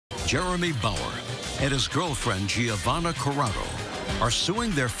Jeremy Bauer and his girlfriend Giovanna Corrado are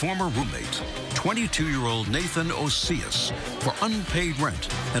suing their former roommate, 22-year-old Nathan Osias, for unpaid rent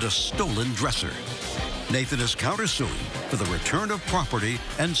and a stolen dresser. Nathan is countersuing for the return of property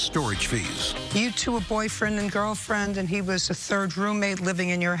and storage fees. You two are boyfriend and girlfriend, and he was a third roommate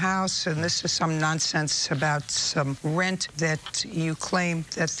living in your house, and this is some nonsense about some rent that you claim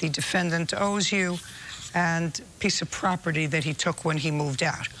that the defendant owes you and a piece of property that he took when he moved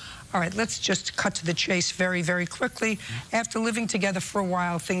out. All right, let's just cut to the chase very, very quickly. After living together for a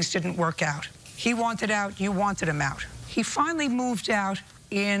while, things didn't work out. He wanted out, you wanted him out. He finally moved out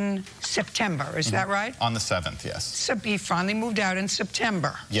in September, is that right? On the 7th, yes. So he finally moved out in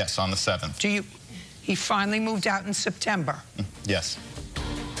September. Yes, on the 7th. He finally moved out in September. Yes.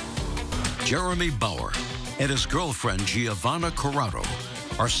 Jeremy Bauer and his girlfriend Giovanna Corrado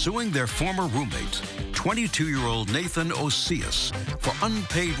are suing their former roommate, 22-year-old Nathan Osias, for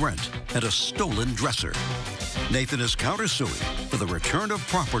unpaid rent and a stolen dresser. Nathan is countersuing for the return of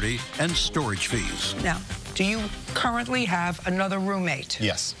property and storage fees. Now, do you currently have another roommate?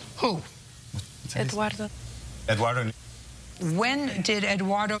 Yes. Who? Eduardo. Eduardo. When did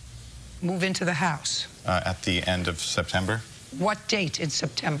Eduardo move into the house? At the end of September. What date in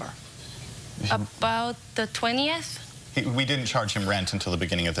September? About the 20th? We didn't charge him rent until the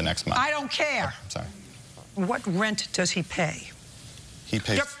beginning of the next month. I don't care. Oh, sorry. What rent does he pay? He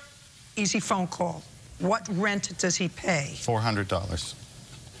pays... Yep. Easy phone call. What rent does he pay? $400.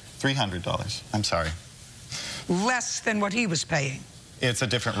 $300. I'm sorry. Less than what he was paying. It's a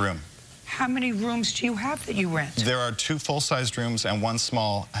different room. How many rooms do you have that you rent? There are 2 full-sized rooms and 1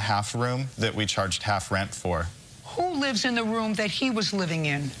 small half room that we charged half rent for. Who lives in the room that he was living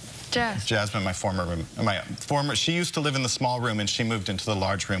in? Jasmine, my former room. She used to live in the small room, and she moved into the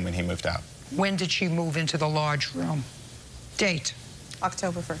large room when he moved out. When did she move into the large room? Date?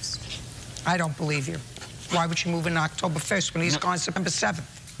 October 1st. I don't believe you. Why would she move in October 1st when he's gone September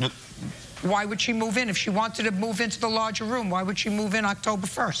 7th? Why would she move in? If she wanted to move into the larger room, why would she move in October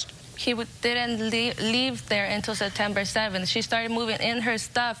 1st? He didn't leave there until September 7th. She started moving in her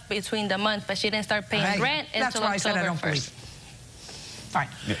stuff between the months, but she didn't start paying rent until October 1st. That's why I said I don't believe it. Fine.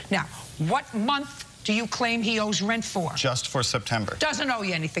 Yeah. Now, what month do you claim he owes rent for? Just for September. Doesn't owe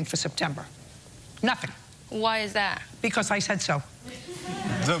you anything for September. Nothing. Why is that? Because I said so.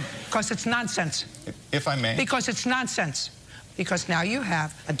 Because it's nonsense. If I may. Because it's nonsense. Because now you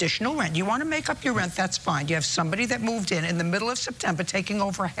have additional rent. You want to make up your rent, that's fine. You have somebody that moved in the middle of September taking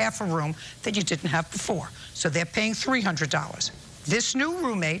over half a room that you didn't have before. So they're paying $300. This new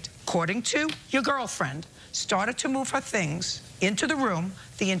roommate, according to your girlfriend, started to move her things into the room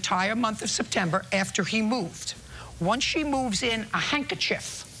the entire month of September after he moved. Once she moves in a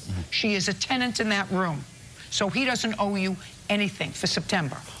handkerchief, she is a tenant in that room. So he doesn't owe you anything for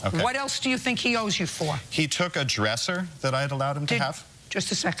September. Okay. What else do you think he owes you for? He took a dresser that I had allowed him to have.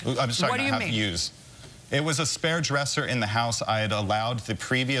 Just a second. I'm sorry, what do you mean? Use. It was a spare dresser in the house. I had allowed the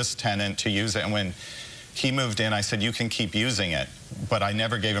previous tenant to use it, and when he moved in, I said, you can keep using it, but I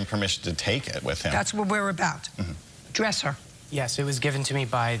never gave him permission to take it with him. That's what we're about. Dresser. Yes, it was given to me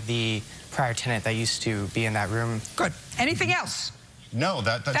by the prior tenant that used to be in that room. Good. Anything else? No,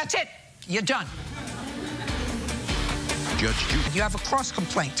 that's it. You're done. Judge Judy. You have a cross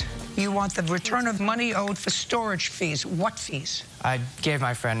complaint. You want the return of money owed for storage fees. What fees? I gave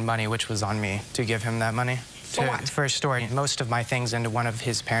my friend money, which was on me, to give him that money. For what? For storing most of my things into one of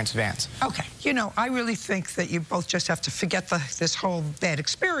his parents' vans. Okay. You know, I really think that you both just have to forget this whole bad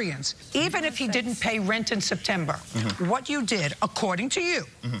experience. Even if he didn't pay rent in September, what you did, according to you,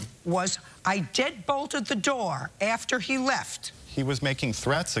 was I deadbolted the door after he left. He was making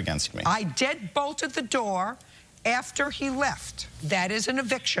threats against me. I deadbolted the door after he left. That is an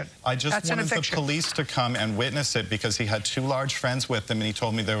eviction. I just wanted the police to come and witness it because he had 2 large friends with him, and he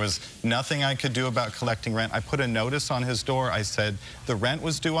told me there was nothing I could do about collecting rent. I put a notice on his door. I said, the rent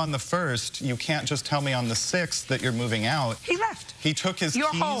was due on the 1st. You can't just tell me on the 6th that you're moving out. He left. He took his keys.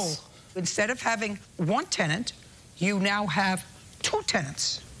 You're whole. Instead of having 1 tenant, you now have 2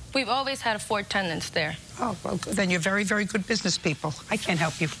 tenants. We've always had 4 tenants there. Oh, well, then you're very, very good business people. I can't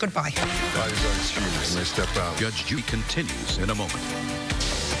help you. Goodbye. Judge Judy continues in a moment.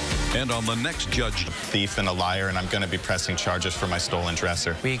 And on the next Judge... Thief and a liar, and I'm going to be pressing charges for my stolen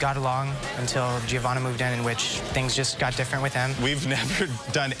dresser. We got along until Giovanna moved in which things just got different with him. We've never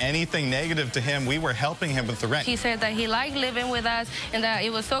done anything negative to him. We were helping him with the rent. He said that he liked living with us and that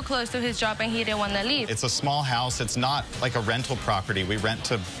it was so close to his job and he didn't want to leave. It's a small house. It's not like a rental property. We rent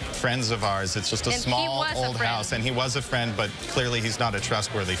to friends of ours. It's just a small old house. And he was a friend, but clearly he's not a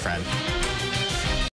trustworthy friend.